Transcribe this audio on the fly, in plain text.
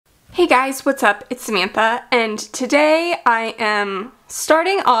Hey guys, what's up? It's Samantha, and today I am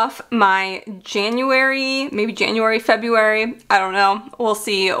starting off my January, maybe January, February, I don't know, we'll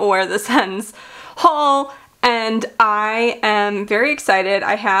see where this ends, haul, and I am very excited.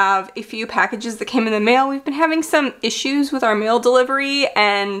 I have a few packages that came in the mail. We've been having some issues with our mail delivery,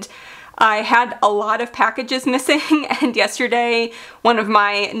 and I had a lot of packages missing, and yesterday one of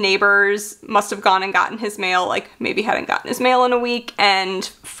my neighbors must have gone and gotten his mail, like maybe hadn't gotten his mail in a week, and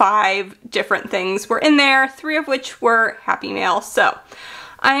 5 different things were in there, 3 of which were Happy Mail. So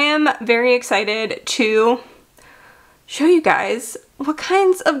I am very excited to show you guys what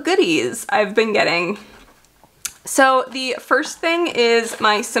kinds of goodies I've been getting. So the first thing is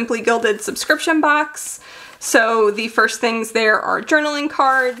my Simply Gilded subscription box. So the first things there are journaling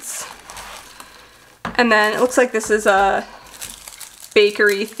cards. And then it looks like this is a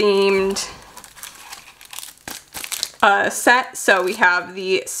bakery themed set. So we have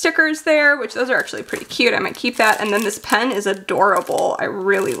the stickers there, which those are actually pretty cute. I might keep that. And then this pen is adorable. I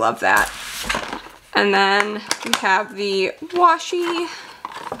really love that. And then we have the washi.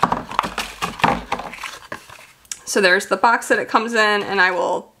 So there's the box that it comes in, and I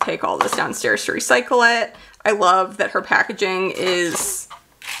will take all this downstairs to recycle it. I love that her packaging is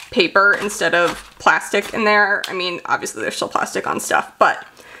paper instead of plastic in there. I mean, obviously there's still plastic on stuff, but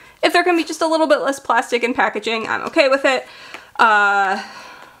if there can be just a little bit less plastic in packaging, I'm okay with it. Alright,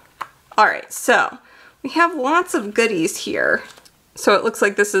 so we have lots of goodies here. So it looks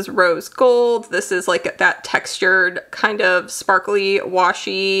like this is rose gold. This is like that textured kind of sparkly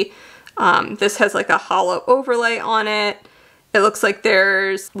washi. This has like a hollow overlay on it. It looks like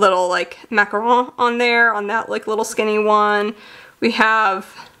there's little like macaron on there, on that like little skinny one. We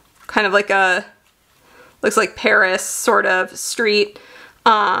have kind of like a, looks like Paris sort of street.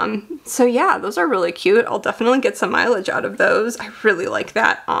 So yeah, those are really cute. I'll definitely get some mileage out of those. I really like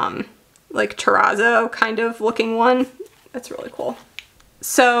that like terrazzo kind of looking one. That's really cool.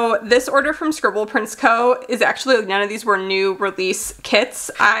 So this order from Scribble Prints Co. is actually, none of these were new release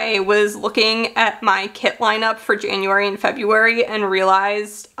kits. I was looking at my kit lineup for January and February and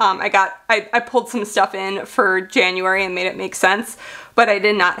realized I pulled some stuff in for January and made it make sense, but I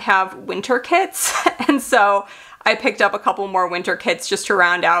did not have winter kits. And so I picked up a couple more winter kits just to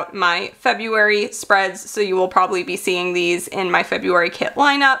round out my February spreads. So you will probably be seeing these in my February kit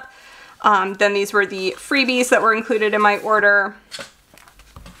lineup. Then these were the freebies that were included in my order.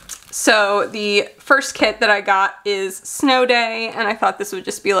 So the first kit that I got is Snow Day, and I thought this would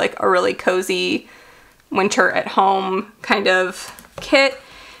just be like a really cozy winter at home kind of kit.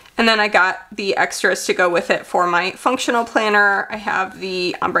 And then I got the extras to go with it for my functional planner. I have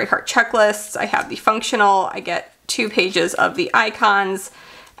the ombre heart checklists, I have the functional, I get 2 pages of the icons,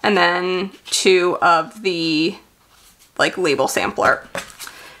 and then 2 of the like label sampler.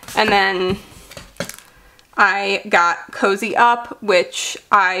 And then I got Cozy Up, which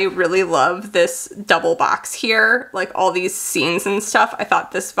I really love this double box here, like all these scenes and stuff. I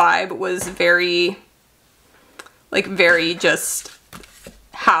thought this vibe was very just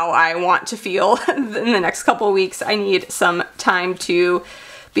how I want to feel in the next couple weeks. I need some time to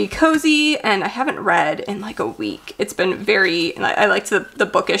be cozy, and I haven't read in like a week. It's been very, I liked the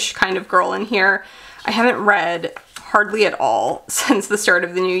bookish kind of girl in here. I haven't read hardly at all since the start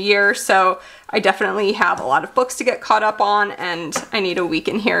of the new year, so I definitely have a lot of books to get caught up on, and I need a week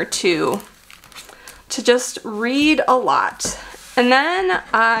in here to just read a lot. And then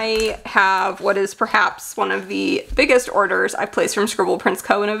I have what is perhaps one of the biggest orders I've placed from Scribble Prints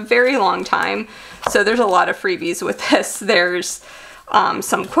Co. in a very long time. So there's a lot of freebies with this. There's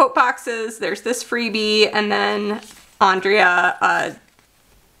some quote boxes, there's this freebie, and then Andrea,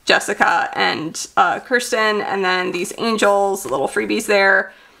 Jessica, and Kirsten, and then these angels, little freebies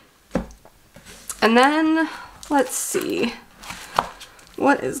there. And then, let's see,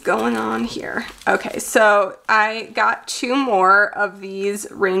 what is going on here? Okay, so I got 2 more of these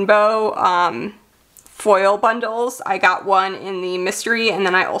rainbow foil bundles. I got one in the mystery, and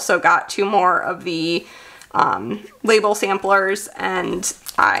then I also got 2 more of the label samplers, and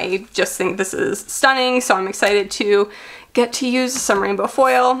I just think this is stunning, so I'm excited to get to use some rainbow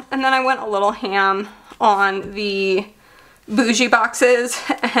foil. And then I went a little ham on the bougie boxes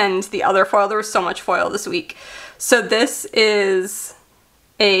and the other foil. There was so much foil this week. So this is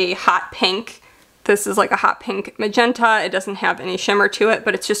a hot pink. This is like a hot pink magenta. It doesn't have any shimmer to it,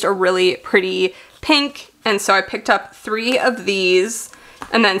 but it's just a really pretty pink. And so I picked up 3 of these,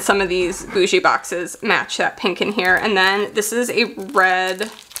 and then some of these bougie boxes match that pink in here. And then this is a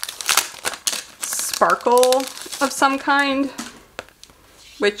red sparkle of some kind,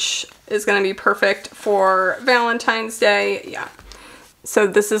 which is going to be perfect for Valentine's Day. Yeah. So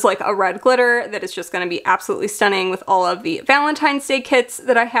this is like a red glitter that is just going to be absolutely stunning with all of the Valentine's Day kits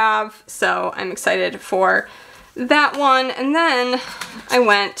that I have. So I'm excited for that one. And then I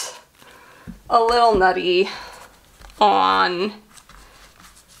went a little nutty on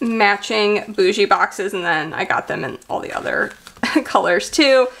matching bougie boxes, and then I got them in all the other colors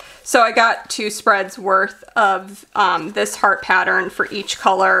too. So I got 2 spreads worth of this heart pattern for each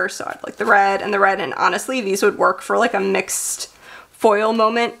color. So I have like the red, and honestly these would work for like a mixed foil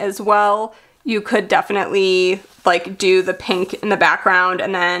moment as well. You could definitely like do the pink in the background,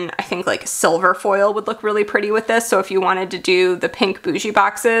 and then I think like silver foil would look really pretty with this. So if you wanted to do the pink bougie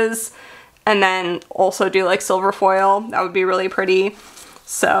boxes and then also do like silver foil, that would be really pretty.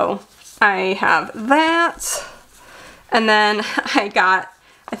 So I have that. And then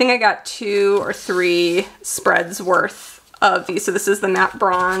I think I got 2 or 3 spreads worth of these. So this is the matte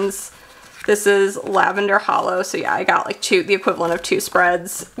bronze. This is lavender hollow. So yeah, I got like the equivalent of 2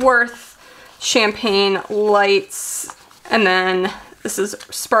 spreads worth. Champagne lights. And then this is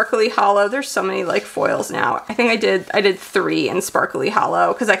sparkly hollow. There's so many like foils now. I think I did 3 in sparkly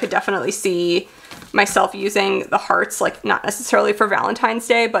hollow because I could definitely see myself using the hearts, like not necessarily for Valentine's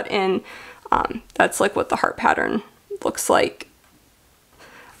Day, but in, that's like what the heart pattern looks like.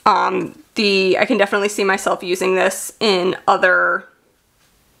 I can definitely see myself using this in other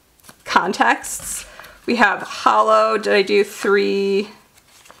contexts. We have hollow. Did I do 3?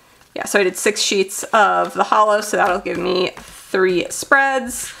 Yeah, so I did 6 sheets of the hollow, so that'll give me 3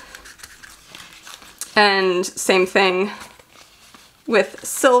 spreads. And same thing with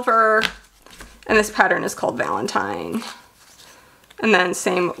silver, and this pattern is called Valentine. And then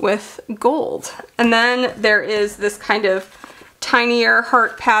same with gold. And then there is this kind of tinier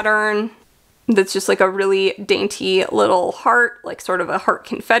heart pattern that's just like a really dainty little heart, like sort of a heart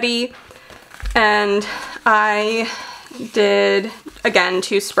confetti. And I did, again,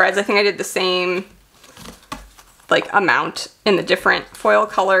 2 spreads. I think I did the same like amount in the different foil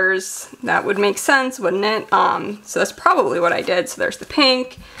colors. That would make sense, wouldn't it? So that's probably what I did. So there's the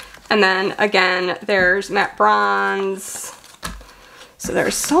pink, and then again, there's matte bronze. So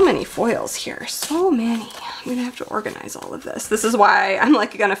there's so many foils here, so many. I'm gonna have to organize all of this. This is why I'm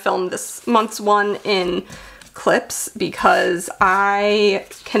like gonna film this month's one in clips, because I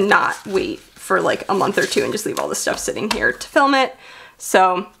cannot wait for like a month or 2 and just leave all this stuff sitting here to film it.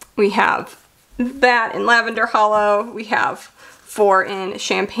 So we have that in lavender hollow. We have 4 in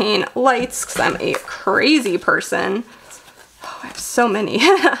champagne lights, because I'm a crazy person. Oh, I have so many.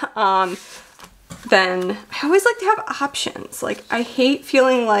 Then I always like to have options. Like, I hate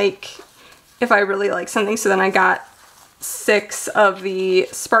feeling like if I really like something, so then I got 6 of the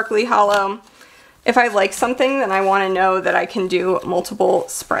sparkly hollow. If I like something, then I want to know that I can do multiple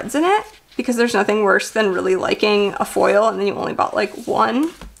spreads in it, because there's nothing worse than really liking a foil and then you only bought like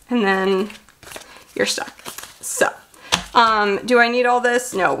 1 and then you're stuck. So, do I need all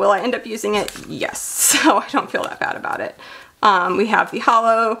this? No. Will I end up using it? Yes. So I don't feel that bad about it. We have the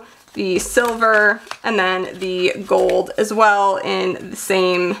hollow, the silver, and then the gold as well in the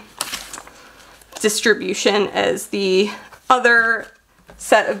same distribution as the other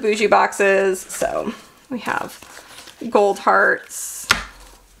set of bougie boxes. So we have gold hearts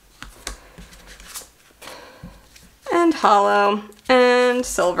and hollow and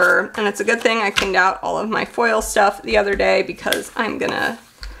silver. And it's a good thing I cleaned out all of my foil stuff the other day, because I'm gonna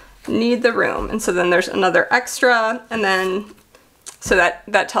need the room. And so then there's another extra, and then so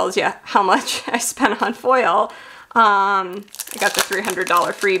that tells you how much I spent on foil. I got the $300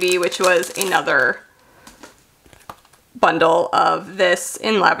 freebie, which was another bundle of this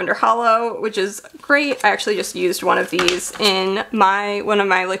in lavender hollow, which is great. I actually just used one of these in one of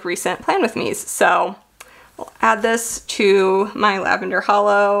my like recent Plan With Me's. So I'll add this to my lavender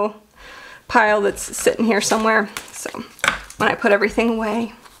hollow pile that's sitting here somewhere. So when I put everything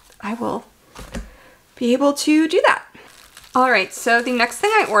away, I will be able to do that. All right, so the next thing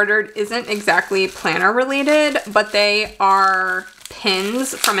I ordered isn't exactly planner related, but they are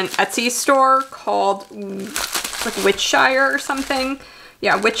pins from an Etsy store called like Witchshire or something.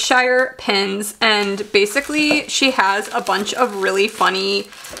 Yeah, Witchshire pins. And basically she has a bunch of really funny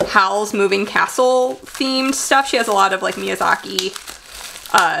Howl's Moving Castle themed stuff. She has a lot of like Miyazaki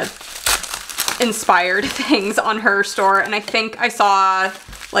inspired things on her store. And I think I saw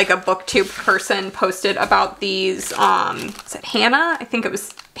like a booktube person posted about these, is it Hannah? I think it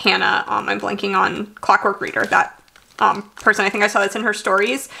was Hannah. I'm blanking on Clockwork Reader, that person. I think I saw this in her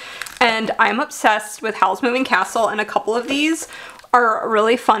stories. And I'm obsessed with Howl's Moving Castle, and a couple of these are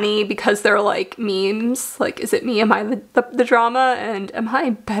really funny because they're like memes. Like, is it me? Am I the drama? And am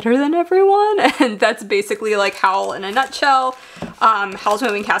I better than everyone? And that's basically like Howl in a nutshell. Howl's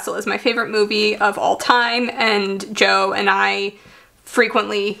Moving Castle is my favorite movie of all time, and Joe and I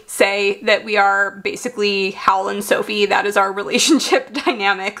frequently say that we are basically Howl and Sophie. That is our relationship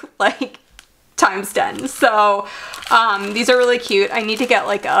dynamic, like times 10. So these are really cute. I need to get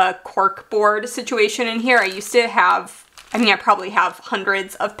like a cork board situation in here. I used to have, I mean, I probably have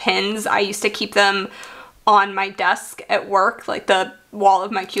hundreds of pins. I used to keep them on my desk at work, like the wall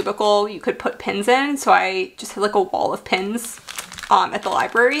of my cubicle you could put pins in. So I just had like a wall of pins at the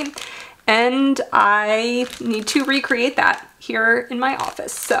library, and I need to recreate that here in my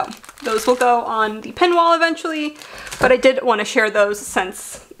office. So those will go on the pin wall eventually, but I did want to share those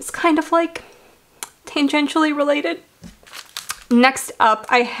since it's kind of like tangentially related. Next up,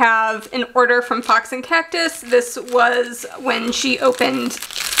 I have an order from Fox and Cactus. This was when she opened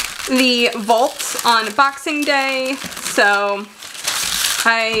the vault on Boxing Day, so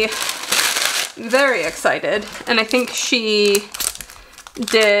I'm very excited, and I think she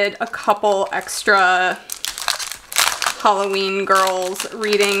did a couple extra Halloween Girls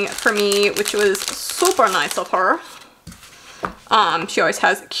reading for me, which was super nice of her. She always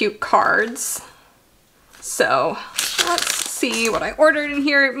has cute cards. So let's see what I ordered in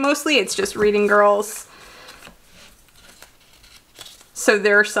here. Mostly it's just Reading Girls. So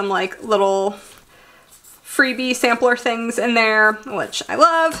there are some like little freebie sampler things in there, which I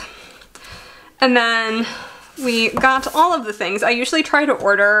love. And then we got all of the things. I usually try to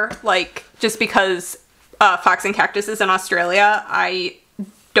order, like, just because Fox and Cactus is in Australia, I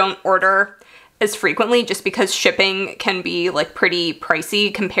don't order as frequently just because shipping can be like pretty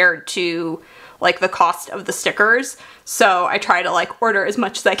pricey compared to like the cost of the stickers. So I try to like order as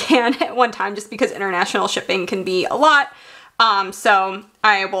much as I can at one time just because international shipping can be a lot. So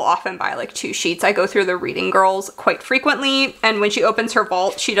I will often buy like 2 sheets. I go through the Reading Girls quite frequently, and when she opens her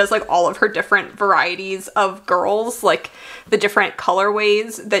vault, she does like all of her different varieties of girls, like the different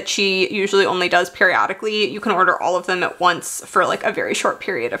colorways that she usually only does periodically. You can order all of them at once for like a very short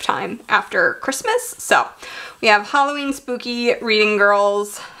period of time after Christmas. So we have Halloween Spooky Reading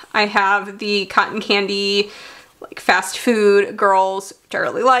Girls. I have the Cotton Candy, like fast food girls, which I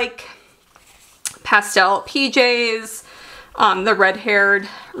really like. Pastel PJs. The red-haired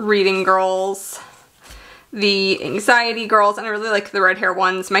Reading Girls, the Anxiety Girls, and I really like the red hair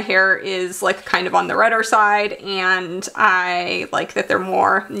ones. My hair is like kind of on the redder side, and I like that they're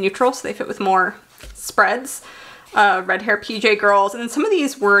more neutral, so they fit with more spreads. Red hair PJ Girls, and then some of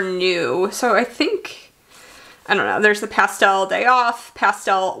these were new, so I think, I don't know, there's the Pastel Day Off,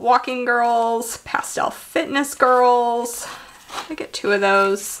 Pastel Walking Girls, Pastel Fitness Girls. I get 2 of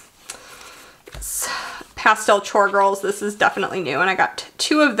those. Yes. Pastel Chore Girls, this is definitely new, and I got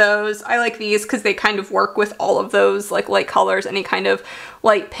 2 of those. I like these because they kind of work with all of those like light colors, any kind of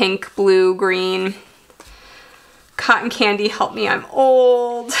light pink, blue, green. Cotton Candy Help Me I'm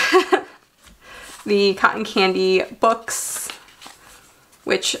Old. The Cotton Candy books,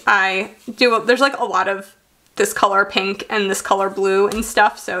 which I do, there's like a lot of this color pink and this color blue and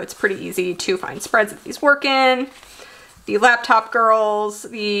stuff, so it's pretty easy to find spreads that these work in. The Laptop Girls,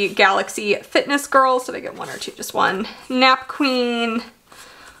 the Galaxy Fitness Girls, did I get 1 or 2? Just 1. Nap Queen,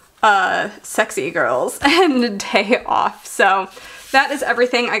 Sexy Girls, and Day Off. So that is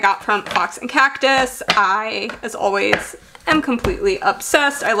everything I got from Fox and Cactus. I, as always, am completely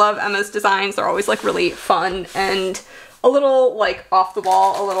obsessed. I love Emma's designs. They're always like really fun and a little like off the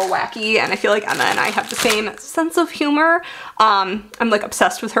wall, a little wacky, and I feel like Emma and I have the same sense of humor. I'm like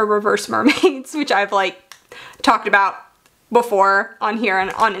obsessed with her reverse mermaids, which I've like talked about before on here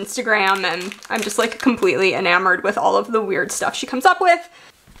and on Instagram, and I'm just like completely enamored with all of the weird stuff she comes up with.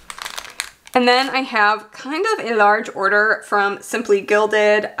 And then I have kind of a large order from Simply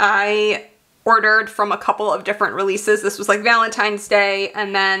Gilded. I ordered from a couple of different releases. This was like Valentine's Day,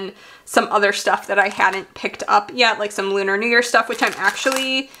 and then some other stuff that I hadn't picked up yet, like some Lunar New Year stuff, which I'm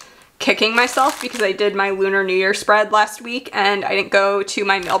actually kicking myself because I did my Lunar New Year spread last week and I didn't go to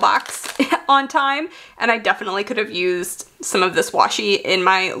my mailbox on time, and I definitely could have used some of this washi in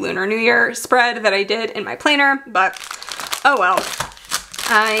my Lunar New Year spread that I did in my planner, but oh well,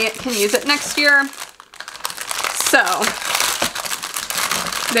 I can use it next year. So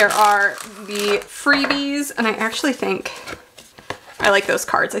there are the freebies, and I actually think I like those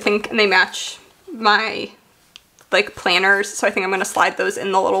cards. I think they match my like planners, so I think I'm going to slide those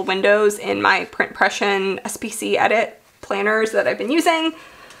in the little windows in my Print Pression SPC Edit planners that I've been using.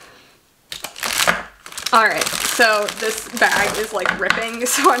 Alright, so this bag is like ripping,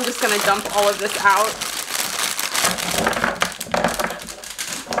 so I'm just going to dump all of this out.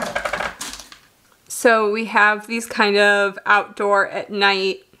 So we have these kind of outdoor at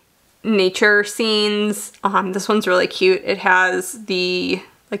night nature scenes. This one's really cute. It has the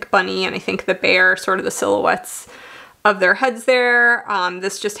like bunny and I think the bear, sort of the silhouettes of their heads there.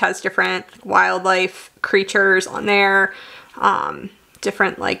 This just has different wildlife creatures on there,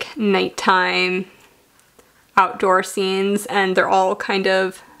 different like nighttime outdoor scenes, and they're all kind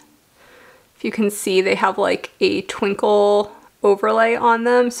of, if you can see, they have like a twinkle overlay on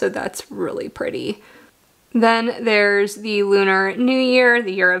them, so that's really pretty. Then there's the Lunar New Year,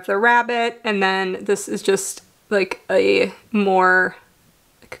 the Year of the Rabbit, and then this is just like a more,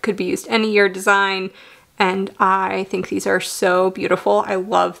 could be used any year design, and I think these are so beautiful. I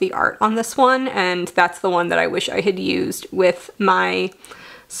love the art on this one, and that's the one that I wish I had used with my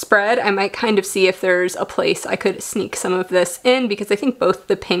spread. I might kind of see if there's a place I could sneak some of this in, because I think both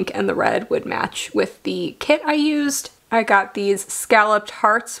the pink and the red would match with the kit I used. I got these scalloped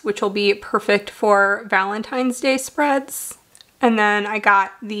hearts, which will be perfect for Valentine's Day spreads. And then I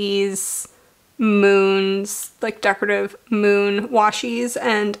got these moons, like decorative moon washies,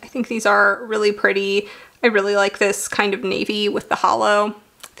 and I think these are really pretty. I really like this kind of navy with the hollow.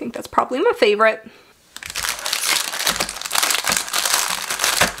 I think that's probably my favorite.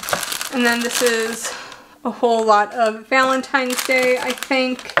 And then this is a whole lot of Valentine's Day, I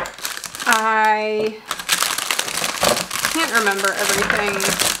think. I can't remember everything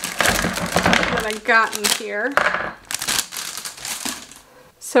that I got in here.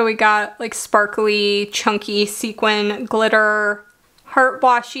 So we got like sparkly, chunky sequin glitter heart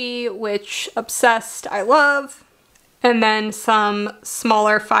washi, which obsessed, I love. And then some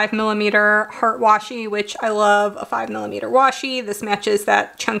smaller 5mm heart washi, which I love a 5mm washi. This matches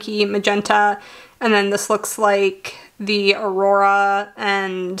that chunky magenta. And then this looks like the Aurora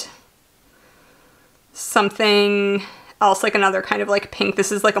and something else, like another kind of like pink.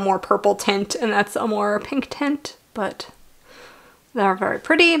 This is like a more purple tint, and that's a more pink tint, but they're very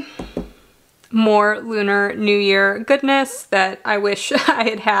pretty. More Lunar New Year goodness that I wish I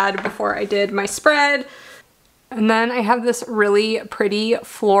had had before I did my spread. And then I have this really pretty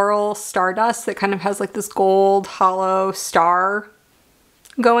floral stardust that kind of has like this gold hollow star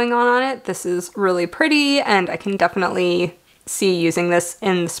going on it. This is really pretty, and I can definitely see using this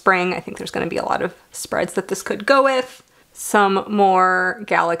in the spring. I think there's going to be a lot of spreads that this could go with. Some more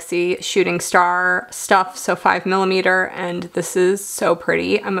galaxy shooting star stuff, so 5mm, and this is so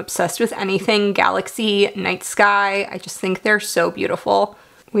pretty. I'm obsessed with anything galaxy, night sky. I just think they're so beautiful.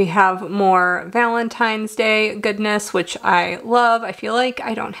 We have more Valentine's Day goodness, which I love. I feel like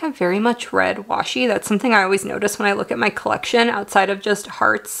I don't have very much red washi. That's something I always notice when I look at my collection. Outside of just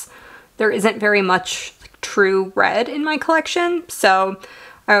hearts, there isn't very much like true red in my collection, so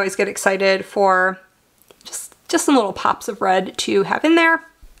I always get excited for just some little pops of red to have in there.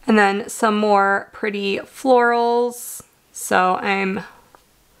 And then some more pretty florals. So I'm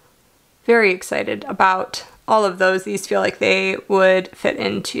very excited about all of those. These feel like they would fit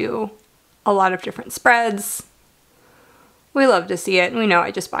into a lot of different spreads. We love to see it, and we know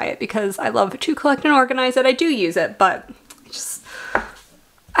I just buy it because I love to collect and organize it. I do use it, but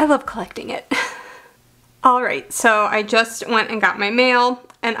I love collecting it. All right, so I just went and got my mail,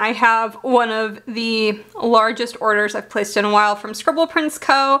 and I have one of the largest orders I've placed in a while from Scribble Prints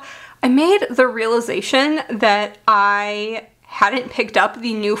Co. I made the realization that I hadn't picked up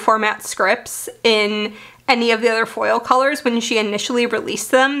the new format scripts in any of the other foil colors when she initially released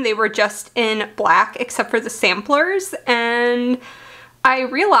them. They were just in black except for the samplers, and I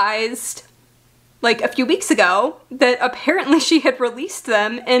realized like a few weeks ago that apparently she had released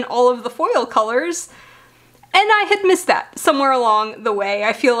them in all of the foil colors, and I had missed that somewhere along the way.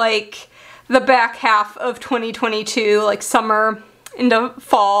 I feel like the back half of 2022, like summer into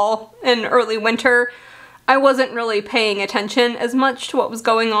fall and early winter, I wasn't really paying attention as much to what was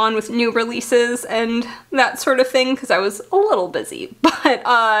going on with new releases and that sort of thing because I was a little busy. But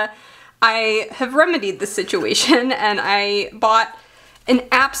I have remedied the situation, and I bought an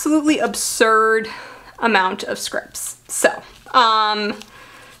absolutely absurd amount of scripts. So,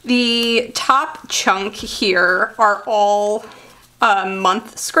 the top chunk here are all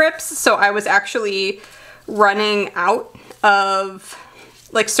month scripts, so I was actually running out of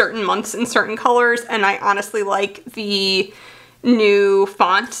like certain months in certain colors, and I honestly like the new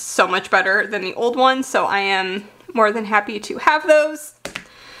font so much better than the old one, so I am more than happy to have those.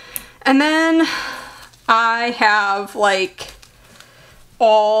 And then I have like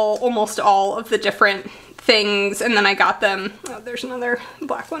almost all of the different things, and then I got them, oh, there's another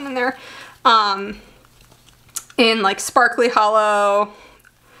black one in there, in like sparkly hollow,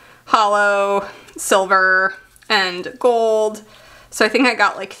 silver, and gold. So I think I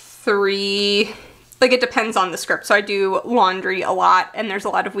got like 3 like, it depends on the script. So I do laundry a lot, and there's a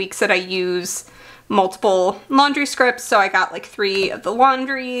lot of weeks that I use multiple laundry scripts. So I got like 3 of the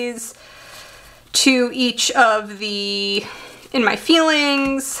laundries, 2 each of the In My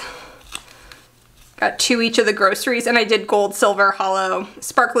Feelings, got 2 each of the groceries, and I did gold, silver, hollow,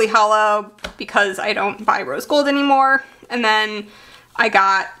 sparkly hollow because I don't buy rose gold anymore. And then I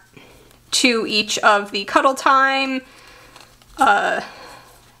got 2 each of the Cuddle Time,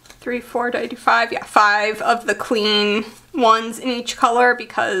 3, 4, did I do 5? Yeah, 5 of the clean ones in each color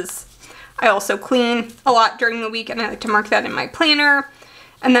because I also clean a lot during the week and I like to mark that in my planner.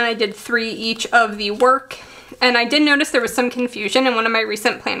 And then I did 3 each of the work. And I did notice there was some confusion in one of my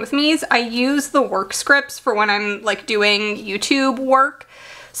recent Plan With Me's. I use the work scripts for when I'm like doing YouTube work.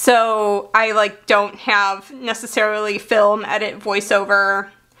 So I like don't have necessarily film, edit, voiceover,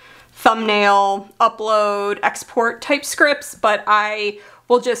 thumbnail, upload, export type scripts, but I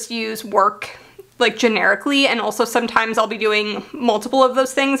will just use work like generically, and also sometimes I'll be doing multiple of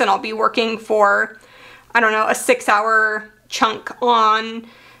those things and I'll be working for, I don't know, a 6-hour chunk on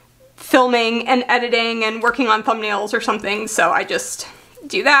filming and editing and working on thumbnails or something, so I just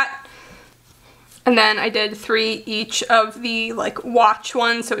do that. And then I did 3 each of the like watch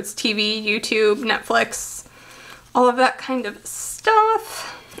ones, so it's TV, YouTube, Netflix, all of that kind of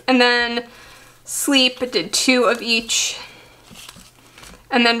stuff. And then sleep, I did 2 of each.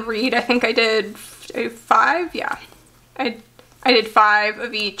 And then read, I think I did 5, yeah. I did 5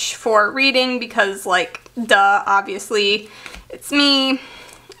 of each for reading because, like, duh, obviously it's me.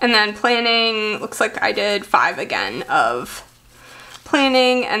 And then planning, looks like I did 5 again of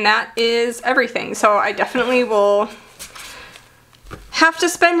planning, and that is everything. So I definitely will have to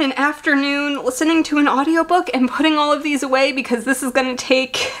spend an afternoon listening to an audiobook and putting all of these away because this is going to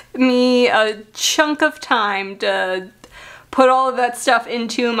take me a chunk of time to put all of that stuff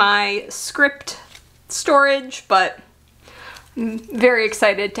into my script storage, but I'm very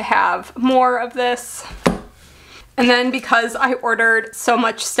excited to have more of this. And then because I ordered so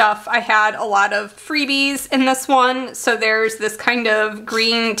much stuff, I had a lot of freebies in this one. So there's this kind of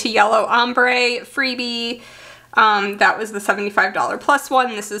green to yellow ombre freebie. That was the $75 plus one.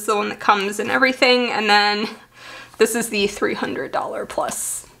 This is the one that comes in everything. And then this is the $300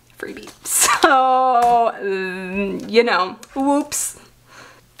 plus freebie. So, you know, whoops.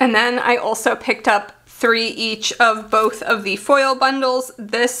 And then I also picked up 3 each of both of the foil bundles.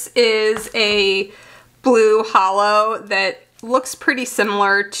 This is a blue hollow that looks pretty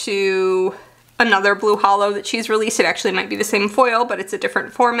similar to another blue hollow that she's released. It actually might be the same foil, but it's a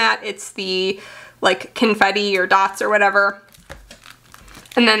different format. It's the like confetti or dots or whatever.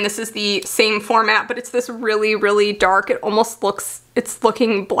 And then this is the same format, but it's this really, really dark. It almost looks, it's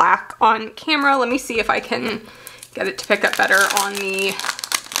looking black on camera. Let me see if I can get it to pick up better on the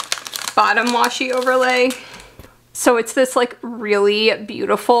bottom washi overlay. So it's this like really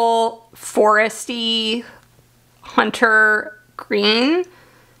beautiful foresty hunter green,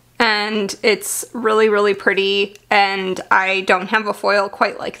 and it's really, really pretty, and I don't have a foil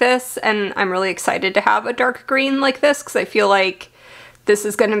quite like this, and I'm really excited to have a dark green like this because I feel like this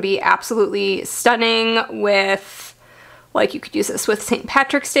is going to be absolutely stunning with, like, you could use this with St.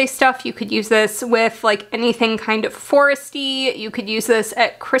 Patrick's Day stuff, you could use this with like anything kind of foresty, you could use this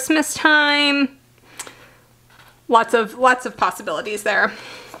at Christmas time. Lots of possibilities there.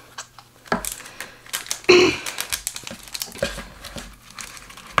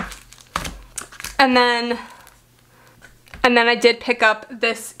 And then I did pick up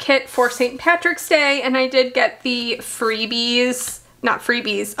this kit for St. Patrick's Day, and I did get the freebies, not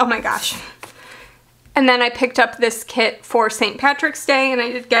freebies, oh my gosh. And then I picked up this kit for St. Patrick's Day, and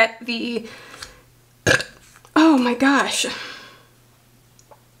I did get the, oh my gosh.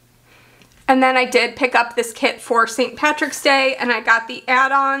 And then I did pick up this kit for St. Patrick's Day, and I got the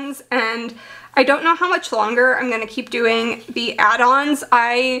add-ons, and I don't know how much longer I'm going to keep doing the add-ons.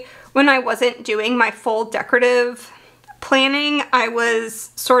 When I wasn't doing my full decorative planning, I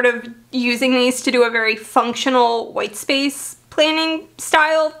was sort of using these to do a very functional white space planning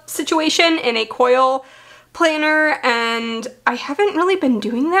style situation in a coil planner, and I haven't really been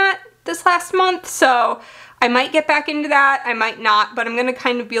doing that this last month, so I might get back into that, I might not, but I'm going to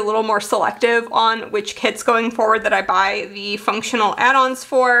kind of be a little more selective on which kits going forward that I buy the functional add-ons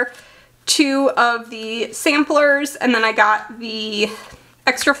for. 2 of the samplers, and then I got the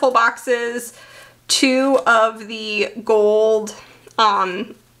extra full boxes, 2 of the gold,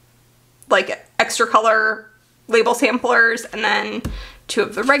 like extra color label samplers, and then 2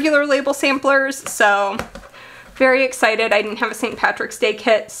 of the regular label samplers. So very excited. I didn't have a St. Patrick's Day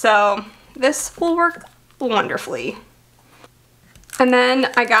kit, so this will work wonderfully. And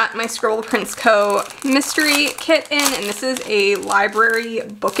then I got my Scribble Prints Co. mystery kit in, and this is a library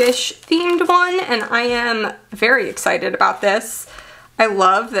bookish themed one, and I am very excited about this. I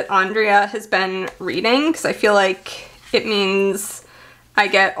love that Andrea has been reading because I feel like it means I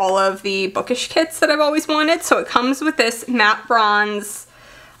get all of the bookish kits that I've always wanted. So it comes with this matte bronze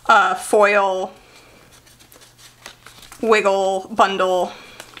foil wiggle bundle.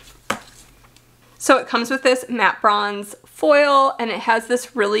 So it comes with this matte bronze foil, and it has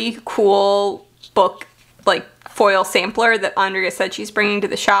this really cool book like foil sampler that Andrea said she's bringing to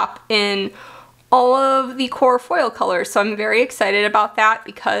the shop in all of the core foil colors. So I'm very excited about that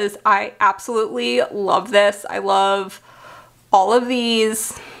because I absolutely love this. I love all of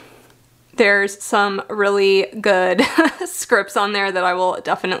these. There's some really good scripts on there that I will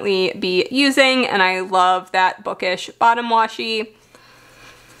definitely be using, and I love that bookish bottom washi.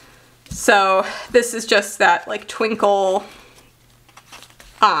 So this is just that like twinkle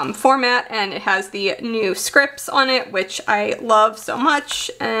format, and it has the new scripts on it, which I love so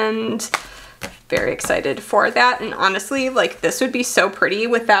much, and very excited for that. And honestly, like this would be so pretty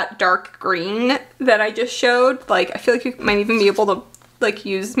with that dark green that I just showed. Like I feel like you might even be able to like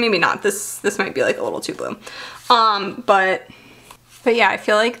use, maybe not, this might be like a little too blue. But yeah, I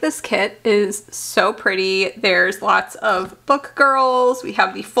feel like this kit is so pretty. There's lots of book girls. We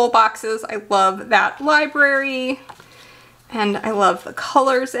have the full boxes. I love that library, and I love the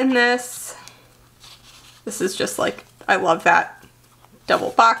colors in this. This is just like, I love that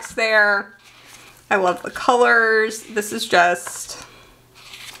double box there. I love the colors. This is just,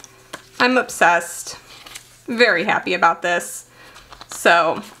 I'm obsessed. Very happy about this.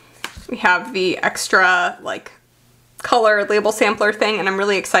 So we have the extra like color label sampler thing, and I'm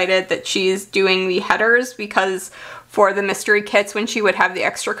really excited that she's doing the headers, because for the mystery kits, when she would have the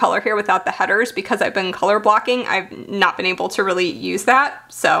extra color here without the headers, because I've been color blocking, I've not been able to really use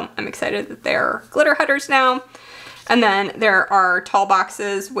that. So I'm excited that they're glitter headers now. And then there are tall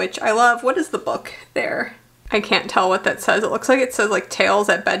boxes, which I love. What is the book there? I can't tell what that says. It looks like it says like Tales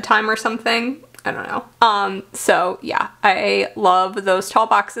at Bedtime or something. I don't know. So yeah, I love those tall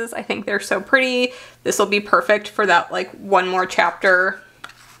boxes. I think they're so pretty. This will be perfect for that like one more chapter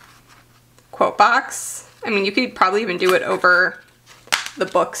quote box. I mean, you could probably even do it over the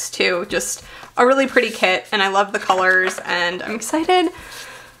books too. Just a really pretty kit, and I love the colors, and I'm excited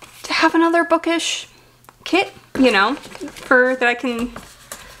to have another bookish kit, you know, for that I can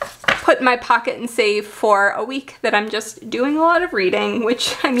put in my pocket and save for a week that I'm just doing a lot of reading,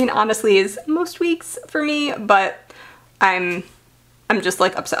 which I mean honestly is most weeks for me, but I'm just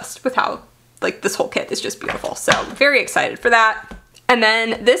like obsessed with how like this whole kit is just beautiful. So very excited for that. And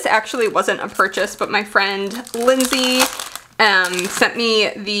then this actually wasn't a purchase, but my friend Lindsay sent me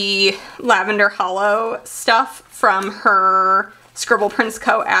the Lavender Hollow stuff from her Scribble Prints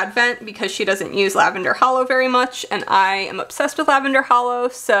Co. Advent, because she doesn't use Lavender Hollow very much, and I am obsessed with Lavender Hollow.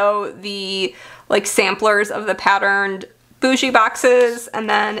 So the like samplers of the patterned bougie boxes, and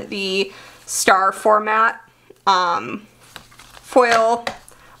then the star format foil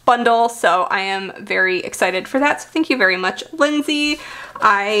bundle. So I am very excited for that. So thank you very much, Lindsay.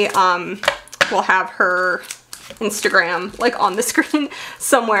 I will have her Instagram like on the screen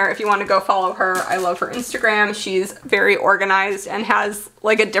somewhere if you want to go follow her. I love her Instagram. She's very organized and has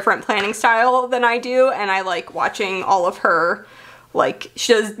like a different planning style than I do, and I like watching all of her, like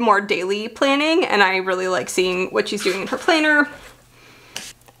she does more daily planning, and I really like seeing what she's doing in her planner.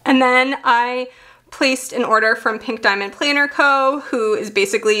 And then I placed an order from Pink Diamond Planner Co., who is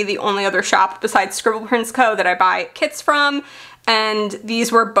basically the only other shop besides Scribble Prints Co. that I buy kits from, and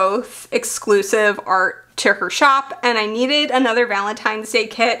these were both exclusive art to her shop, and I needed another Valentine's Day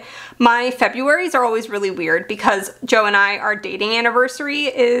kit. My Februaries are always really weird because Joe and I, our dating anniversary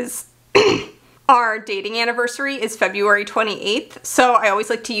is February 28th, so I always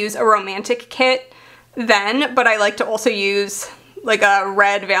like to use a romantic kit then, but I like to also use like a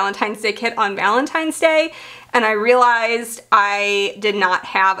red Valentine's Day kit on Valentine's Day, and I realized I did not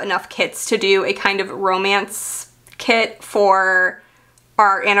have enough kits to do a kind of romance kit for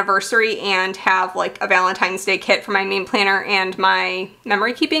our anniversary and have like a Valentine's Day kit for my main planner and my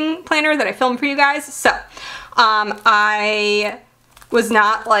memory keeping planner that I filmed for you guys. So I was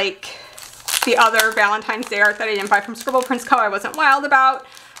not like the other Valentine's Day art that I didn't buy from Scribble Prints Co. I wasn't wild about.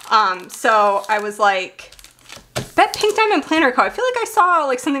 So I was like, bet Pink Diamond Planner Co. I feel like I saw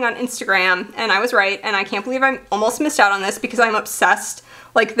like something on Instagram, and I was right, and I can't believe I almost missed out on this because I'm obsessed.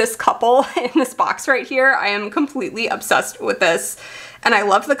 Like this couple in this box right here, I am completely obsessed with this, and I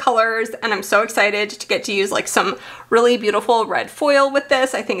love the colors, and I'm so excited to get to use like some really beautiful red foil with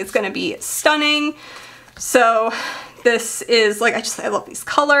this. I think it's going to be stunning. So This is like, I love these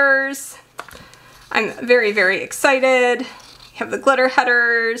colors. I'm very, very excited. You have the glitter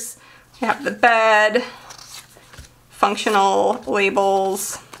headers, you have the bed, functional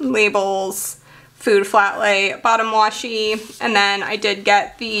labels, food flat lay bottom washi, and then I did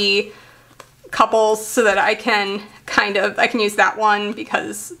get the couples so that I can use that one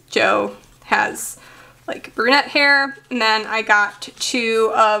because Joe has like brunette hair, and then I got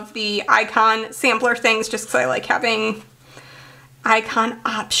 2 of the icon sampler things just because I like having icon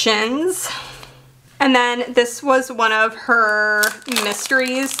options. And then this was one of her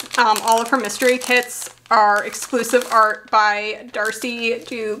mysteries. All of her mystery kits are exclusive art by Darcy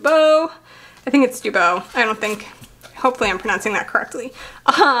Dubois. I think it's Dubois. Hopefully I'm pronouncing that correctly.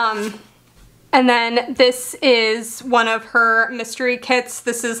 And then this is one of her mystery kits.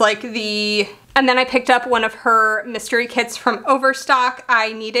 This is like and then I picked up one of her mystery kits from Overstock.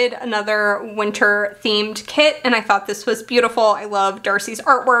 I needed another winter themed kit and I thought this was beautiful. I love Darcy's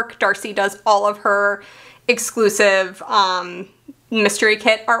artwork. Darcy does all of her exclusive mystery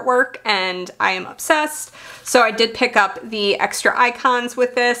kit artwork and I am obsessed. So I did pick up the extra icons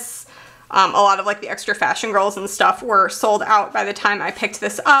with this. A lot of like the extra fashion girls and stuff were sold out by the time I picked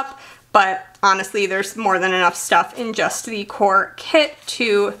this up, but honestly there's more than enough stuff in just the core kit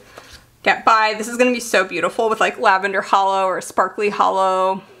to get by. This is going to be so beautiful with like lavender hollow or sparkly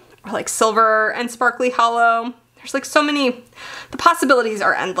hollow or like silver and sparkly hollow. There's like so many, the possibilities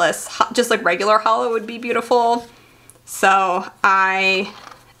are endless. Just like regular hollow would be beautiful. So I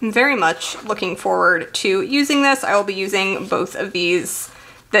am very much looking forward to using this. I will be using both of these,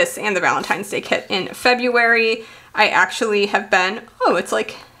 this and the Valentine's Day kit in February. I actually have been, oh, it's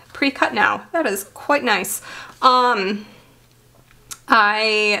like pre-cut now. That is quite nice.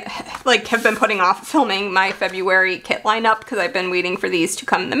 I have been putting off filming my February kit lineup because I've been waiting for these to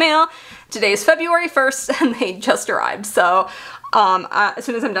come in the mail. Today is February 1st and they just arrived. So as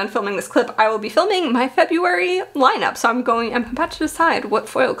soon as I'm done filming this clip, I will be filming my February lineup. So I'm about to decide what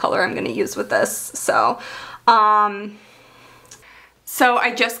foil color I'm going to use with this. So I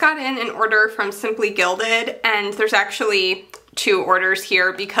just got in an order from Simply Gilded, and there's actually 2 orders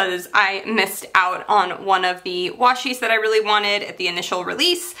here because I missed out on one of the washies that I really wanted at the initial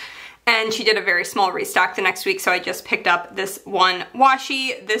release, and she did a very small restock the next week, so I just picked up this one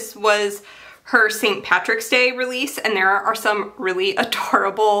washi. This was her St. Patrick's Day release, and there are some really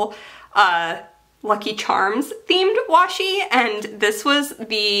adorable Lucky Charms themed washi, and this is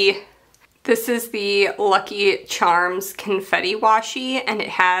the Lucky Charms confetti washi, and it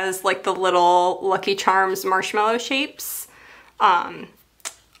has like the little Lucky Charms marshmallow shapes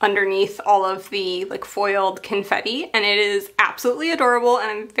underneath all of the like foiled confetti, and it is absolutely adorable,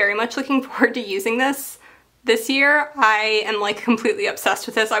 and I'm very much looking forward to using this year. I am like completely obsessed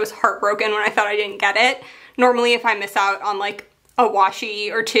with this. I was heartbroken when I thought I didn't get it. Normally if I miss out on like a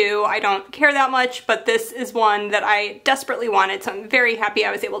washi or 2, I don't care that much, but this is one that I desperately wanted, so I'm very happy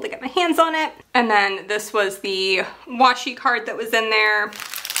I was able to get my hands on it. And then this was the washi card that was in there,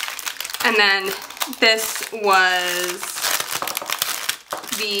 and then this was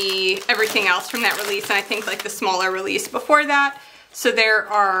the everything else from that release, and I think like the smaller release before that. So there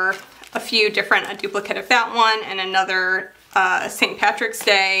are a few different, a duplicate of that one and another St. Patrick's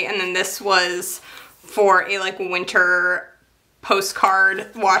Day, and then this was for a like winter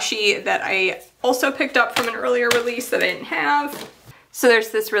postcard washi that I also picked up from an earlier release that I didn't have. So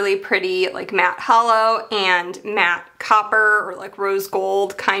there's this really pretty like matte hollow and matte copper or like rose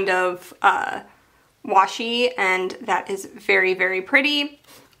gold kind of washi, and that is very, very pretty.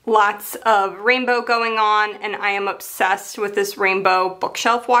 Lots of rainbow going on, and I am obsessed with this rainbow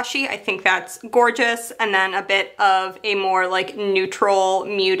bookshelf washi. I think that's gorgeous. And then a bit of a more like neutral,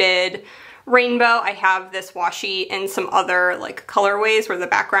 muted rainbow. I have this washi in some other like colorways where the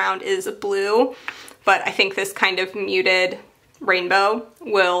background is blue, but I think this kind of muted rainbow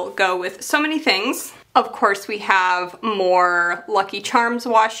will go with so many things. Of course, we have more Lucky Charms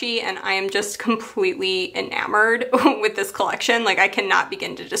washi, and I am just completely enamored with this collection. Like, I cannot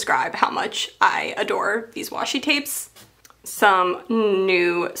begin to describe how much I adore these washi tapes. Some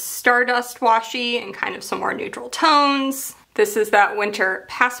new Stardust washi and kind of some more neutral tones. This is that winter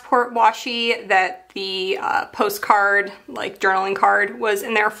passport washi that the postcard, like journaling card, was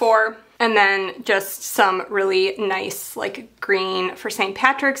in there for. And then just some really nice like green for St.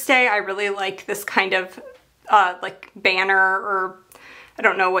 Patrick's Day. I really like this kind of like banner, or I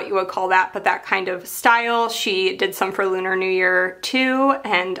don't know what you would call that, but that kind of style. She did some for Lunar New Year too,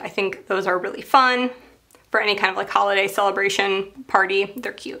 and I think those are really fun for any kind of like holiday celebration party.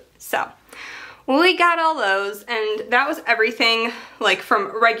 They're cute. So we got all those, and that was everything like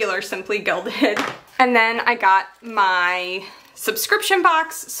from regular Simply Gilded. And then I got my subscription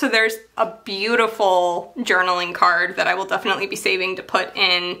box. So there's a beautiful journaling card that I will definitely be saving to put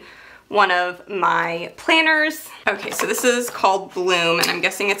in one of my planners. Okay, so this is called Bloom, and I'm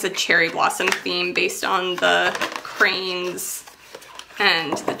guessing it's a cherry blossom theme based on the cranes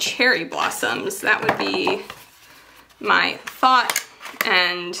and the cherry blossoms. That would be my thought.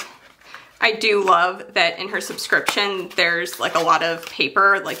 And I do love that in her subscription there's like a lot of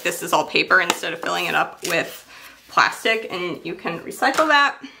paper, like this is all paper instead of filling it up with plastic, and you can recycle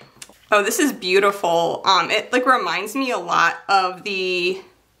that. Oh, this is beautiful. It like reminds me a lot of the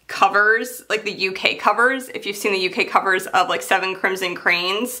covers, like the UK covers. If you've seen the UK covers of like Seven Crimson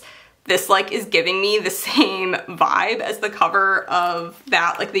Cranes, this like is giving me the same vibe as the cover of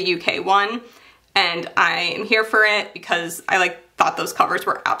that, like the UK one. And I am here for it because I like thought those covers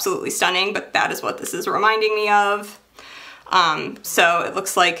were absolutely stunning, but that is what this is reminding me of. So it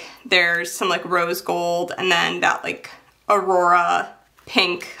looks like there's some like rose gold and then that like aurora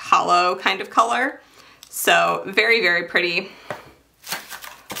pink hollow kind of color. So very, very pretty.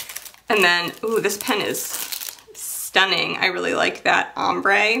 And then, ooh, this pen is stunning. I really like that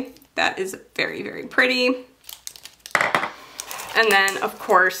ombre. That is very, very pretty. And then of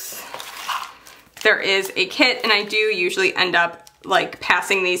course, there is a kit, and I do usually end up like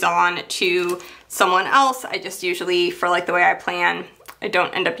passing these on to someone else. I just usually, for like the way I plan, I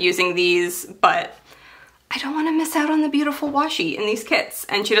don't end up using these, but I don't want to miss out on the beautiful washi in these kits.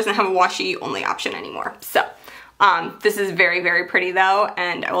 And she doesn't have a washi only option anymore. So this is very, very pretty though,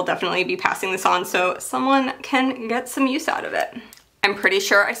 and I will definitely be passing this on so someone can get some use out of it. I'm pretty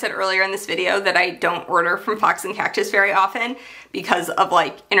sure I said earlier in this video that I don't order from Fox and Cactus very often because of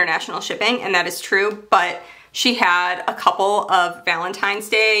like international shipping, and that is true, but she had a couple of Valentine's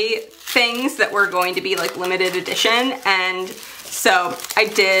Day things that were going to be like limited edition, and so I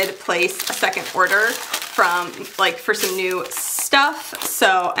did place a second order from like for some new stuff,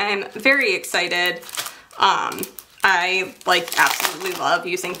 so I'm very excited. I like absolutely love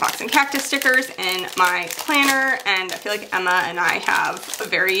using Fox and Cactus stickers in my planner, and I feel like Emma and I have a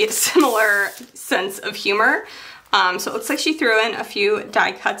very similar sense of humor. So it looks like she threw in a few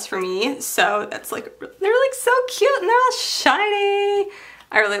die cuts for me, so that's like, they're like so cute and they're all shiny.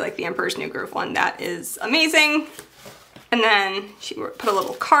 I really like the Emperor's New Groove one, that is amazing. And then she put a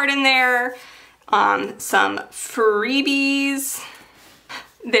little card in there, some freebies.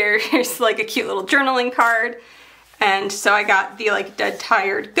 There's like a cute little journaling card. And so I got the like dead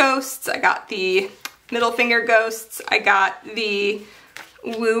tired ghosts, I got the middle finger ghosts, I got the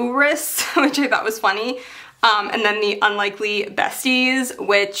woo wrists, which I thought was funny, and then the unlikely besties,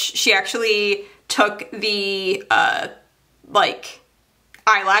 which she actually took the like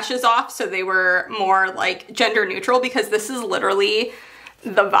eyelashes off so they were more like gender neutral, because this is literally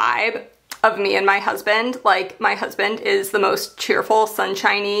the vibe of me and my husband. Like, my husband is the most cheerful,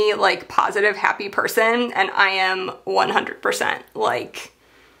 sunshiny, like positive, happy person, and I am 100% like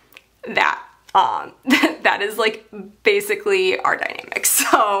that. That is like basically our dynamic.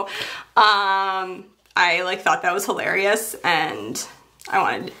 So I like thought that was hilarious and I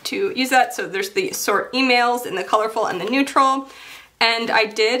wanted to use that. So there's the sort emails in the colorful and the neutral, and I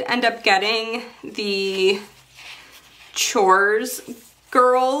did end up getting the chores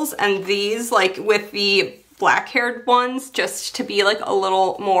girls and these like with the black haired ones just to be like a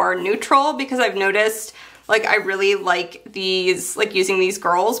little more neutral, because I've noticed like I really like these, like using these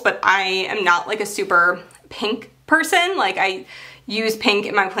girls, but I am not like a super pink person. Like, I use pink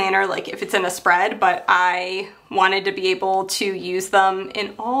in my planner like if it's in a spread, but I wanted to be able to use them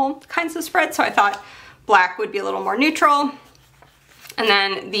in all kinds of spreads, so I thought black would be a little more neutral. And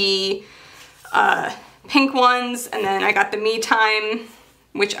then the pink ones, and then I got the Me Time,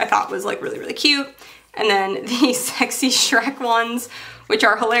 which I thought was like really, really cute. And then the Sexy Shrek ones, which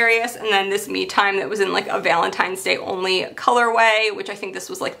are hilarious. And then this Me Time that was in like a Valentine's Day only colorway, which I think this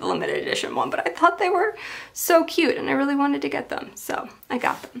was like the limited edition one, but I thought they were so cute and I really wanted to get them, so I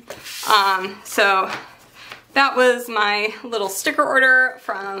got them. So that was my little sticker order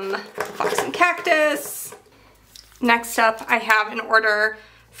from Fox and Cactus. Next up, I have an order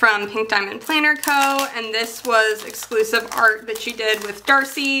from Pink Diamond Planner Co. And this was exclusive art that she did with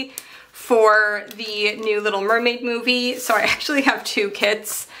Darcy for the new Little Mermaid movie. So I actually have two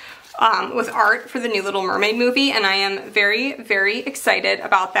kits with art for the new Little Mermaid movie, and I am very, very excited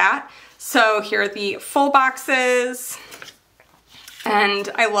about that. So here are the full boxes, and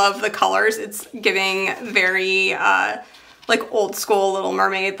I love the colors. It's giving very like old school Little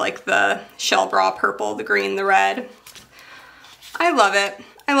Mermaid, like the shell bra purple, the green, the red. I love it.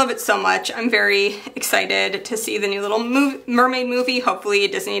 I love it so much. I'm very excited to see the new Little Mermaid movie. Hopefully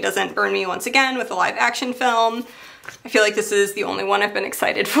Disney doesn't burn me once again with a live action film. I feel like this is the only one I've been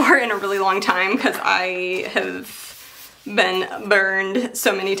excited for in a really long time because I have been burned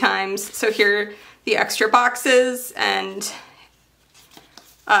so many times. So here are the extra boxes, and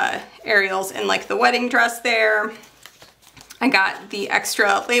Ariel's in like the wedding dress there. I got the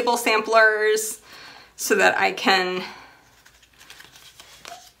extra label samplers so that I can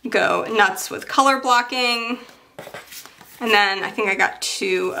go nuts with color blocking. And then I think I got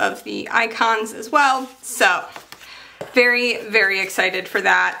 2 of the icons as well. So very, very excited for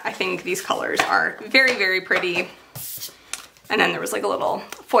that. I think these colors are very, very pretty. And then there was like a little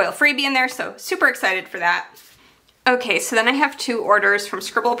foil freebie in there, so super excited for that. Okay, so then I have 2 orders from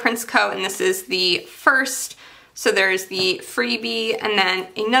Scribble Prints Co., and this is the first. So there's the freebie and then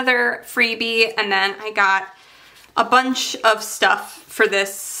another freebie, and then I got a bunch of stuff for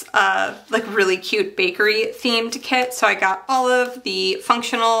this like really cute bakery themed kit. So I got all of the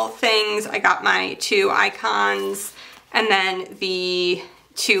functional things, I got my 2 icons, and then the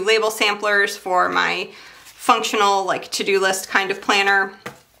 2 label samplers for my functional like to-do list kind of planner.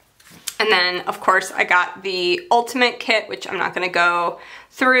 And then of course I got the ultimate kit, which I'm not gonna go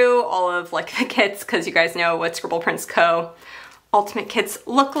through all of like the kits because you guys know what Scribble Prints Co. ultimate kits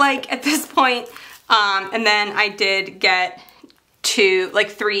look like at this point. And then I did get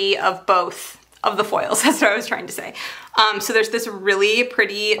 3 of both of the foils. That's what I was trying to say. So there's this really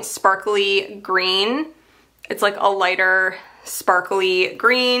pretty sparkly green. It's like a lighter sparkly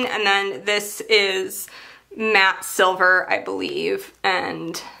green. And then this is matte silver, I believe.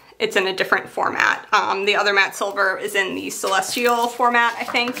 And it's in a different format. The other matte silver is in the celestial format, I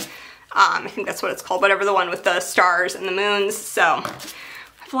think. I think that's what it's called, whatever, the one with the stars and the moons. So I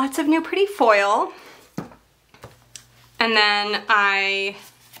have lots of new pretty foil. And then I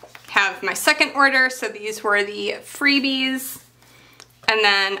have my second order. So these were the freebies. And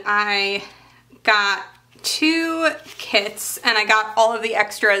then I got 2 kits, and I got all of the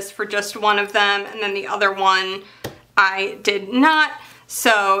extras for just one of them, and then the other one I did not.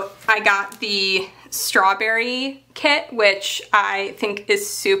 So I got the strawberry kit, which I think is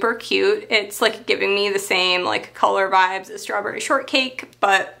super cute. It's like giving me the same like color vibes as strawberry shortcake,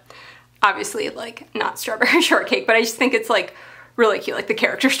 but obviously like not strawberry shortcake, but I just think it's like really cute. Like the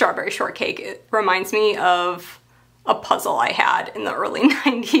character strawberry shortcake, it reminds me of a puzzle I had in the early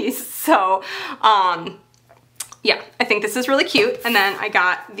 90s. So yeah, I think this is really cute. And then I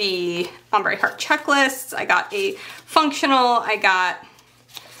got the ombre heart checklists. I got a functional, I got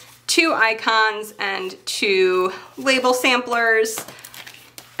 2 icons and 2 label samplers.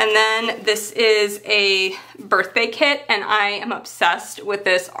 And then this is a birthday kit, and I am obsessed with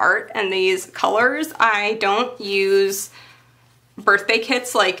this art and these colors. I don't use birthday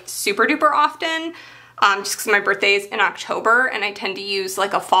kits like super duper often, just because my birthday is in October, and I tend to use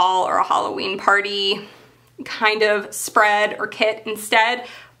like a fall or a Halloween party kind of spread or kit instead.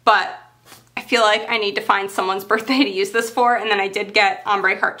 But I feel like I need to find someone's birthday to use this for. And then I did get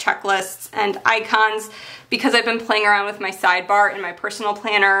ombre heart checklists and icons because I've been playing around with my sidebar in my personal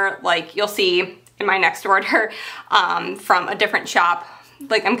planner, like you'll see in my next order from a different shop.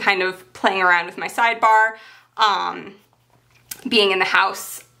 Like I'm kind of playing around with my sidebar. Being in the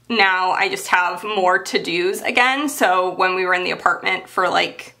house now, I just have more to-dos again. So when we were in the apartment for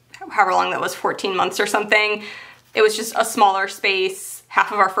like however long that was, 14 months or something, it was just a smaller space.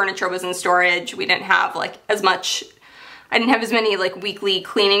 Half of our furniture was in storage. We didn't have like as much, I didn't have as many like weekly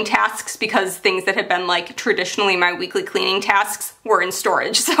cleaning tasks because things that had been like traditionally my weekly cleaning tasks were in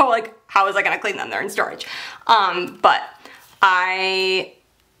storage. So like, how was I gonna clean them? They're in storage. But I,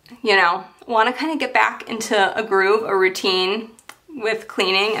 you know, wanna kind of get back into a groove, a routine with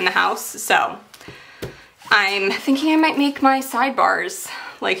cleaning in the house. So I'm thinking I might make my sidebars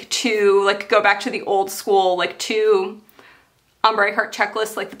like go back to the old school, like 2 ombre heart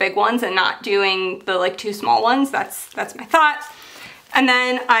checklists, like the big ones, and not doing the like 2 small ones. That's my thought. And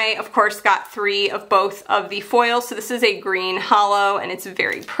then I of course got 3 of both of the foils. So this is a green hollow and it's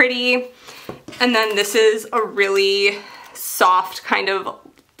very pretty. And then this is a really soft kind of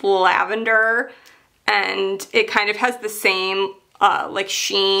lavender, and it kind of has the same like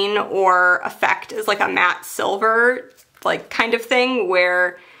sheen or effect as like a matte silver like kind of thing,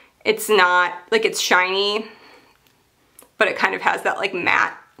 where it's not like it's shiny, but it kind of has that like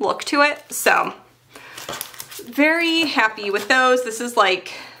matte look to it. So very happy with those. This is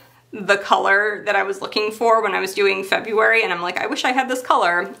like the color that I was looking for when I was doing February, and I'm like, I wish I had this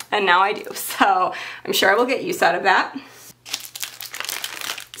color, and now I do. So I'm sure I will get use out of that.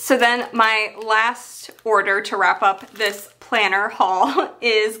 So then my last order to wrap up this planner haul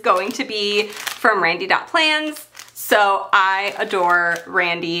is going to be from Randy.Plans. So I adore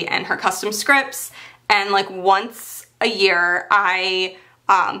Randy and her custom scripts, and like once a year I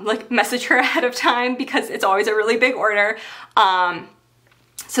like message her ahead of time because it's always a really big order,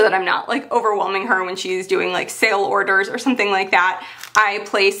 so that I'm not like overwhelming her when she's doing like sale orders or something like that. I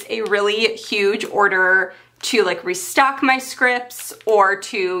place a really huge order to like restock my scripts or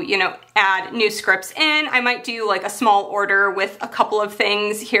to, you know, add new scripts in. I might do like a small order with a couple of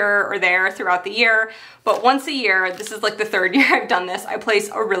things here or there throughout the year, but once a year, this is like the 3rd year I've done this, I place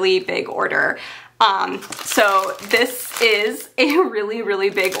a really big order. So this is a really,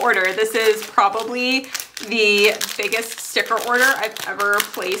 really big order. This is probably the biggest sticker order I've ever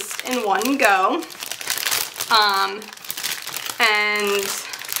placed in one go. And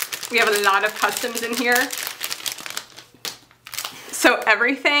we have a lot of customs in here. So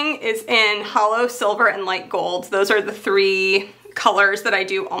everything is in hollow silver and light gold. Those are the 3 colors that I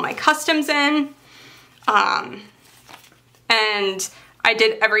do all my customs in. And I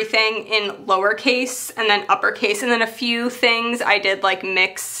did everything in lowercase and then uppercase, and then a few things I did like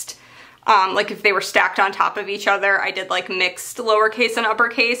mixed, like if they were stacked on top of each other, I did like mixed lowercase and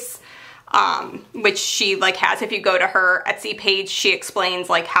uppercase, which she like has. If you go to her Etsy page, she explains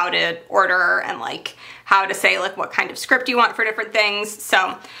like how to order and like how to say like what kind of script you want for different things.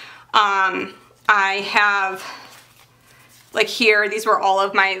 So I have like here, these were all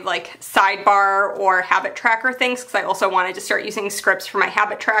of my like sidebar or habit tracker things, because I also wanted to start using scripts for my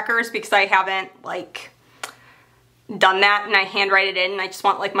habit trackers because I haven't like done that, and I handwrite it in and I just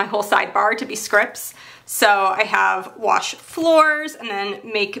want like my whole sidebar to be scripts. So I have wash floors and then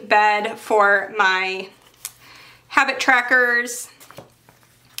make bed for my habit trackers,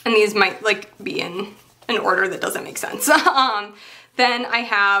 and these might like be in an order that doesn't make sense. Then I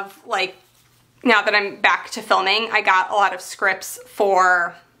have like, now that I'm back to filming, I got a lot of scripts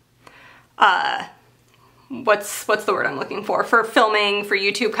for, what's the word I'm looking for filming, for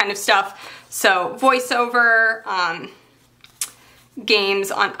YouTube kind of stuff. So voiceover,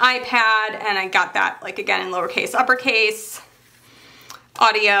 games on iPad, and I got that like again in lowercase, uppercase,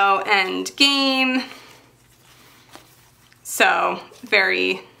 audio and game. So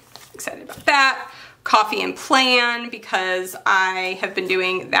very excited about that. Coffee and plan, because I have been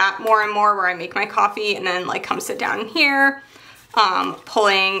doing that more and more, where I make my coffee and then like come sit down here.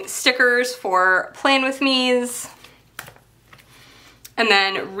 Pulling stickers for plan with me's, and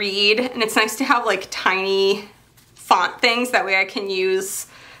then read. And it's nice to have like tiny font things, that way I can use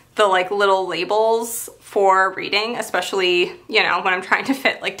the like little labels for reading, especially, you know, when I'm trying to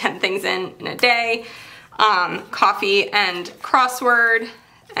fit like 10 things in a day. Coffee and crossword,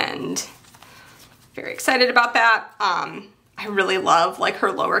 and very excited about that. I really love like her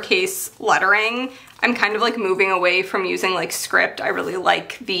lowercase lettering. I'm kind of like moving away from using like script. I really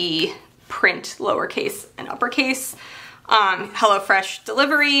like the print lowercase and uppercase. HelloFresh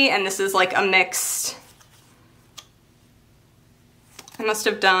delivery, and this is like a mixed, I must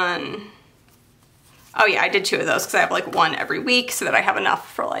have done, oh yeah, I did 2 of those because I have like 1 every week so that I have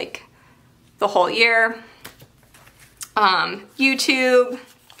enough for like the whole year. YouTube,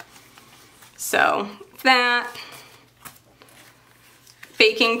 so that.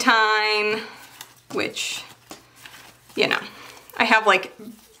 Baking time, which, you know, I have like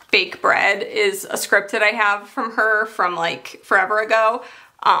bake bread is a script that I have from her from like forever ago.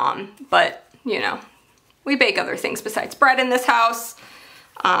 But you know, we bake other things besides bread in this house.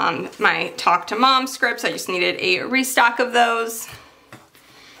 My talk to mom scripts, I just needed a restock of those.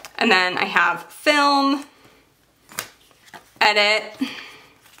 And then I have film, edit,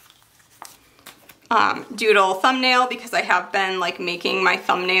 doodle thumbnail, because I have been like making my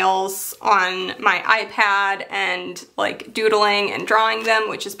thumbnails on my iPad and like doodling and drawing them,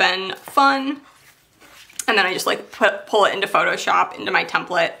 which has been fun. And then I just like pull it into Photoshop into my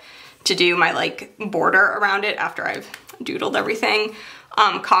template to do my like border around it after I've doodled everything.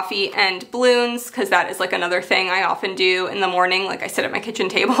 Coffee and balloons, because that is like another thing I often do in the morning. Like I sit at my kitchen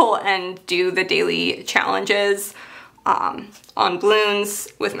table and do the daily challenges on balloons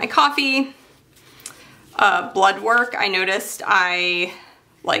with my coffee. Blood work, I noticed I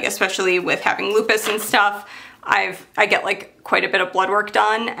like, especially with having lupus and stuff, I get like quite a bit of blood work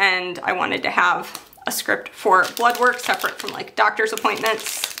done, and I wanted to have a script for blood work separate from like doctor's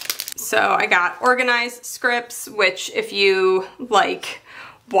appointments. So I got organized scripts, which if you like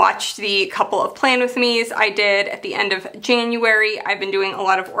watched the couple of plan with me's I did at the end of January, I've been doing a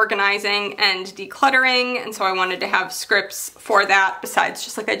lot of organizing and decluttering, and so I wanted to have scripts for that besides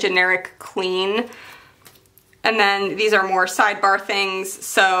just like a generic clean. And then these are more sidebar things.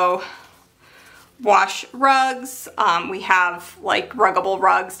 So wash rugs. We have like ruggable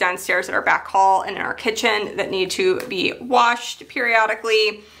rugs downstairs at our back hall and in our kitchen that need to be washed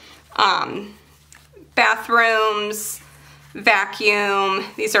periodically. Bathrooms, vacuum.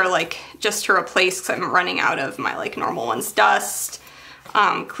 These are like just to replace because I'm running out of my like normal ones. Dust.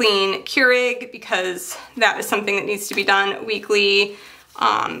 Clean Keurig because that is something that needs to be done weekly.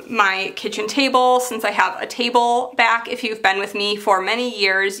 My kitchen table, since I have a table back, if you've been with me for many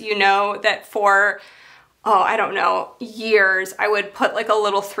years, you know that for, I don't know, years, I would put like a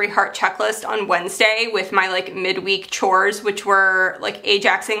little 3-heart checklist on Wednesday with my like midweek chores, which were like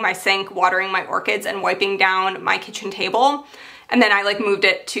Ajaxing my sink, watering my orchids, and wiping down my kitchen table. And then I like moved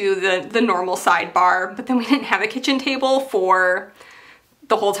it to the normal sidebar, but then we didn't have a kitchen table for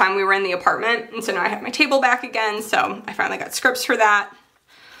the whole time we were in the apartment. And so now I have my table back again. So I finally got scripts for that.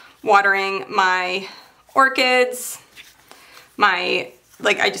 Watering my orchids, my,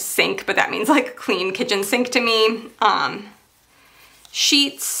 like I just sink, but that means like clean kitchen sink to me.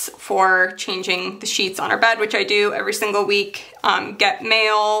 Sheets for changing the sheets on our bed, which I do every single week. Get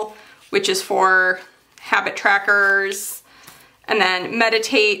mail, which is for habit trackers. And then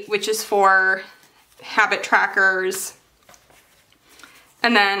meditate, which is for habit trackers.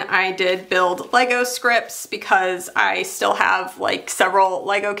 And then I did build Lego scripts because I still have like several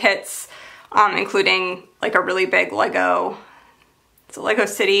Lego kits, including like a really big Lego, it's a Lego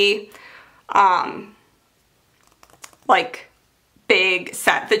City, like big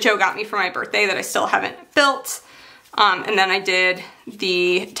set that Joe got me for my birthday that I still haven't built. And then I did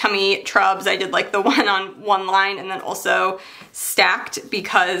the tummy trubs. I did like the one on one line and then also stacked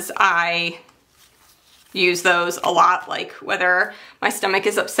because I use those a lot, like whether my stomach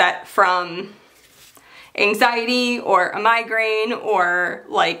is upset from anxiety or a migraine or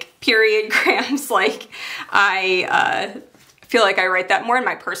like period cramps. Like I feel like I write that more in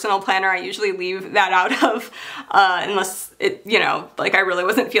my personal planner. I usually leave that out of, unless it, you know, like I really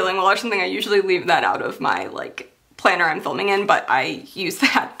wasn't feeling well or something, I usually leave that out of my like planner I'm filming in, but I use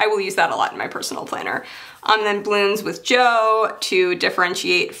that, I will use that a lot in my personal planner. Then balloons with Joe to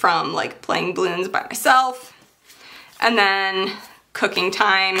differentiate from like playing balloons by myself. And then cooking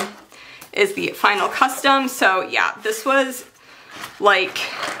time is the final custom. So yeah, this was like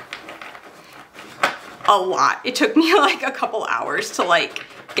a lot. It took me like a couple hours to like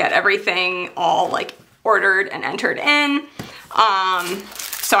get everything all like ordered and entered in.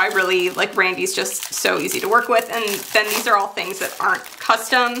 So I really like Randy's just so easy to work with. And then these are all things that aren't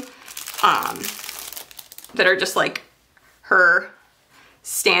custom, that are just like her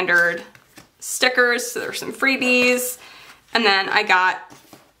standard stickers. So there's some freebies. And then I got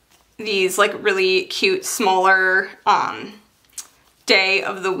these like really cute, smaller day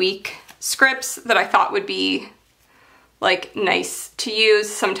of the week scripts that I thought would be like nice to use.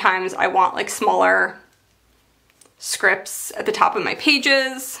 Sometimes I want like smaller scripts at the top of my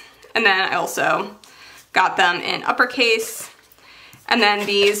pages. And then I also got them in uppercase. And then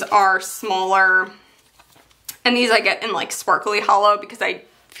these are smaller, and these I get in like sparkly hollow because I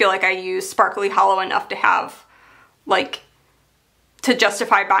feel like I use sparkly hollow enough to have like, to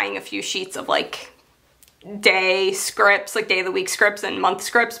justify buying a few sheets of like day scripts, like day of the week scripts and month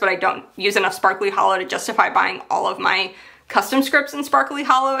scripts, but I don't use enough sparkly hollow to justify buying all of my custom scripts in sparkly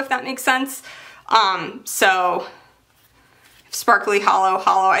hollow, if that makes sense. So sparkly hollow,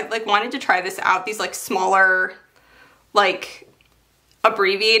 I like wanted to try this out, these like smaller, like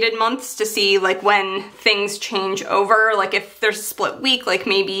abbreviated months to see like when things change over, like if there's a split week, like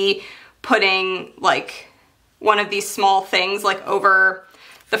maybe putting like one of these small things like over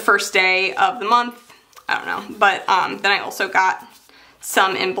the first day of the month. I don't know, but then I also got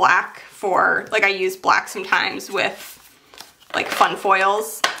some in black for, like I use black sometimes with like fun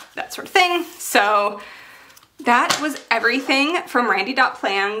foils, that sort of thing. So that was everything from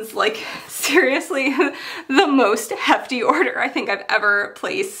Randy.plans. Like seriously, the most hefty order I think I've ever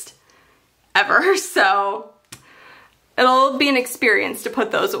placed ever. So it'll be an experience to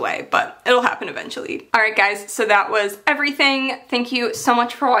put those away, but it'll happen eventually. All right guys, so that was everything. Thank you so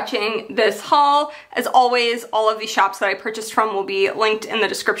much for watching this haul. As always, all of the shops that I purchased from will be linked in the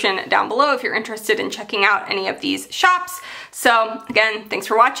description down below if you're interested in checking out any of these shops. So again, thanks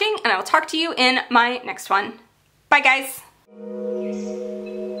for watching, and I will talk to you in my next one. Bye guys.